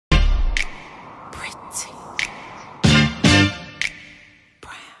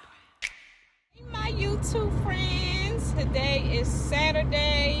Today is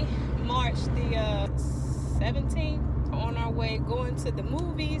Saturday, March the 17th. On our way going to the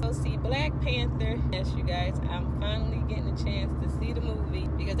movies. Go see Black Panther. Yes, you guys, I'm finally getting a chance to see the movie,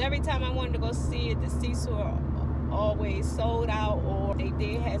 because every time I wanted to go see it, the seats were always sold out, or they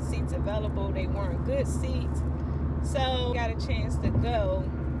did have seats available. They weren't good seats. So got a chance to go.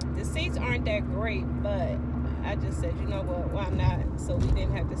 The seats aren't that great, but I just said, you know what, why not? So we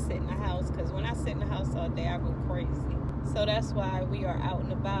didn't have to sit in the house, because when I sit in the house all day, I go crazy. So that's why we are out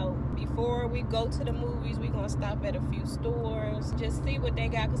and about. Before we go to the movies, we're going to stop at a few stores, just see what they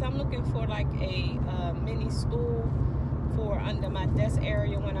got, because I'm looking for like a mini stool for under my desk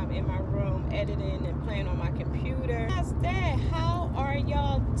area when I'm in my room editing and playing on my computer. That's that. How are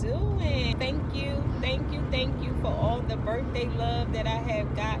y'all doing? Thank you for all the birthday love that I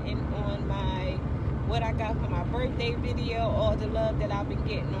have gotten on my what I got for my birthday video, all the love that I've been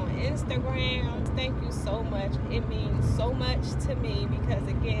getting on Instagram. Thank you so much. It means so much to me, because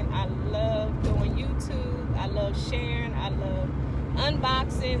again, I love doing YouTube. I love sharing. I love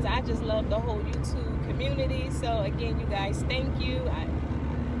unboxings. I just love the whole YouTube community. So again, you guys, thank you.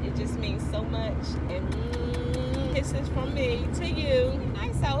 It just means so much. And kisses from me to you.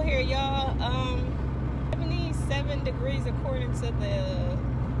 Nice out here, y'all. 77 degrees according to the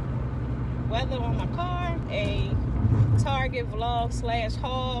weather on my car. A Target vlog /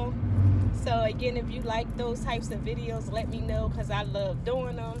 haul. So again, if you like those types of videos, let me know, because I love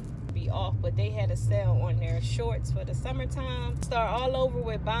doing them. Be off, but they had a sale on their shorts for the summertime. Start all over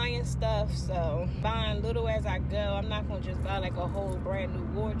with buying stuff, so buying little as I go. I'm not gonna just buy like a whole brand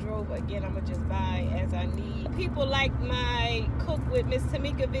new wardrobe. Again, I'm gonna just buy as I need. People like my cook with Miss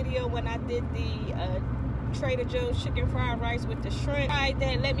Tamika video when I did the Trader Joe's chicken fried rice with the shrimp. Tried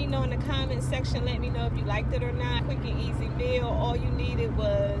that. Let me know in the comment section. Let me know if you liked it or not. Quick and easy meal. All you needed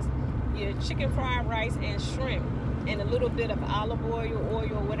was your chicken fried rice and shrimp, and a little bit of olive oil,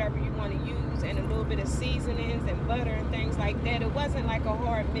 whatever you want to use, and a little bit of seasonings and butter and things like that. It wasn't like a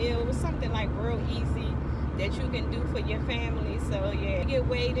hard meal. It was something like real easy that you can do for your family. So yeah, get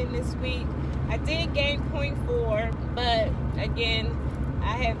weighed in this week. I did gain 0.4, but again,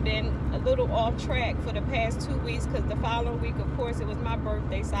 I have been a little off track for the past 2 weeks, because the following week, of course, it was my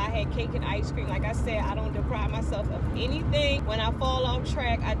birthday, so I had cake and ice cream. Like I said, I don't deprive myself of anything. When I fall off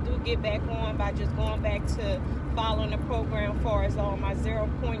track, I do get back on by just going back to following the program as far as all my 0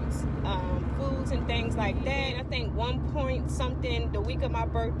 points foods and things like that. I think 1 point something the week of my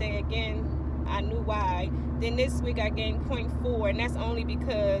birthday. Again, I knew why. Then this week I gained 0.4, and that's only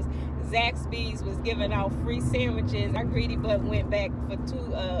because Zaxby's was giving out free sandwiches. My greedy butt went back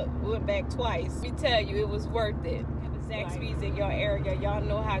twice. Let me tell you, it was worth it. Zaxby's in your area, y'all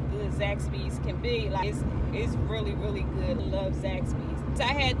know how good Zaxby's can be. Like it's really, really good. I love Zaxby's. So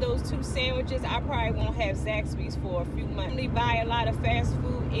I had those 2 sandwiches. I probably won't have Zaxby's for a few months. I only buy a lot of fast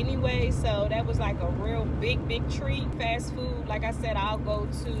food anyway, so that was like a real big treat. Fast food, like I said, I'll go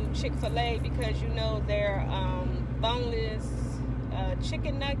to Chick-fil-A, because you know their boneless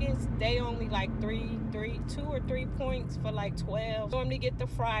chicken nuggets, they only like 2 or 3 points for like 12. Normally get the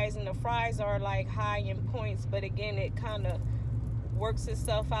fries, and the fries are like high in points, but again, it kind of works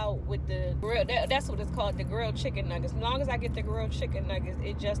itself out with the grill. That's what it's called, the grilled chicken nuggets. As long as I get the grilled chicken nuggets,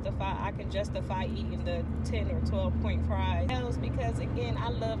 I can justify eating the 10 or 12 point fries. Because again, I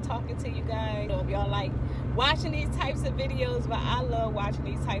love talking to you guys. So if y'all like watching these types of videos, but I love watching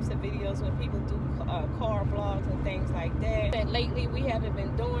these types of videos when people do car vlogs and things like that. And lately we haven't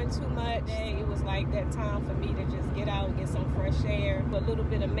been doing too much. It was like that time for me to just get out and get some fresh air. A little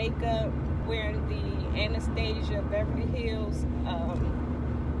bit of makeup, wearing the Anastasia Beverly Hills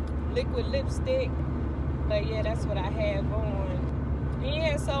liquid lipstick. But yeah, that's what I have on. And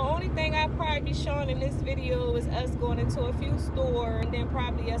yeah, so only thing I'll probably be showing in this video is us going into a few stores, and then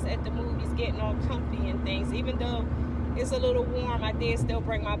probably us at the movies getting all comfy and things. Even though it's a little warm, I did still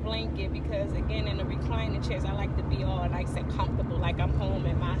bring my blanket, because again, in the reclining chairs, I like to be all nice and comfortable, like I'm home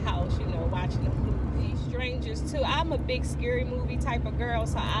at my house, you know, watching the movie. Strangers too. I'm a big scary movie type of girl,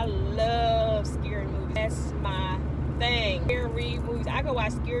 so I love scary movies. That's my thing. Scary movies. I can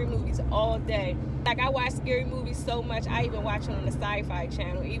watch scary movies all day. Like, I watch scary movies so much, I even watch them on the Sci-Fi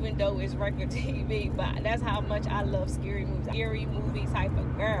channel, even though it's regular TV. But that's how much I love scary movies. Scary movie type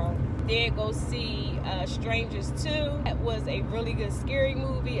of girl. Did go see Strangers 2. That was a really good scary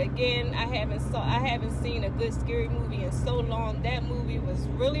movie. Again, I haven't seen a good scary movie in so long. That movie was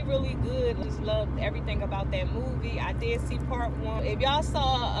really good. I just loved everything about that movie. I did see part 1. If y'all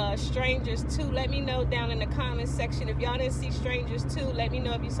saw Strangers 2, let me know down in the comments section. If y'all didn't see Strangers 2, let me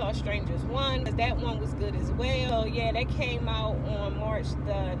know if you saw Strangers 1, because that one was good as well. So yeah, that came out on March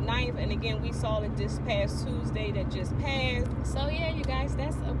the 9th, and again, we saw it this past Tuesday that just passed. So yeah, you guys,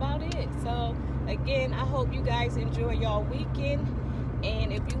 that's about it. So again, I hope you guys enjoy y'all weekend,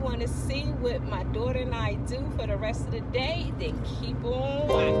 and if you want to see what my daughter and I do for the rest of the day, then keep on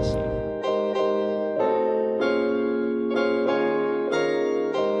watching.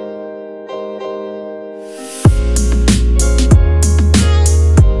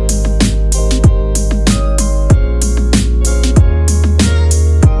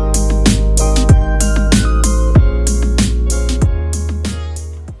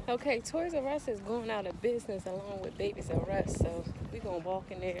 Okay, Toys R Us is going out of business along with Babies R Us, so we're gonna walk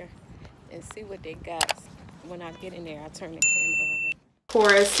in there and see what they got. When I get in there, I'll turn the camera around. Of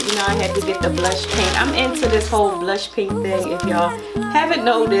course, you know, I had to get the blush pink. I'm into this whole blush pink thing, if y'all haven't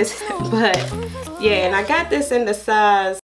noticed, but yeah, and I got this in the size